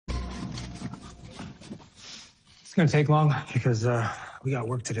It's gonna take long because we got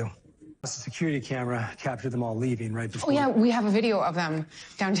work to do. The security camera captured them all leaving right before. Oh, yeah, we have a video of them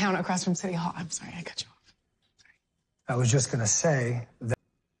downtown across from City Hall. I'm sorry, I cut you off. I was just gonna say that.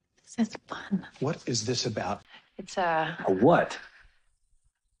 This is fun. What is this about? It's a what?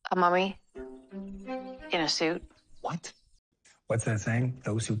 mummy in a suit. What? What's that saying?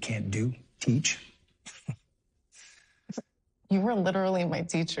 Those who can't do, teach. You were literally my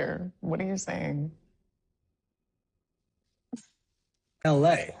teacher. What are you saying?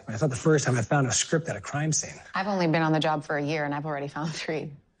 L.A. I thought the first time I found a script at a crime scene. I've only been on the job for a year, and I've already found 3.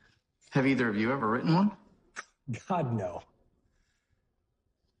 Have either of you ever written one? God, no.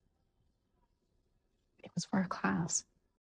 It was for a class.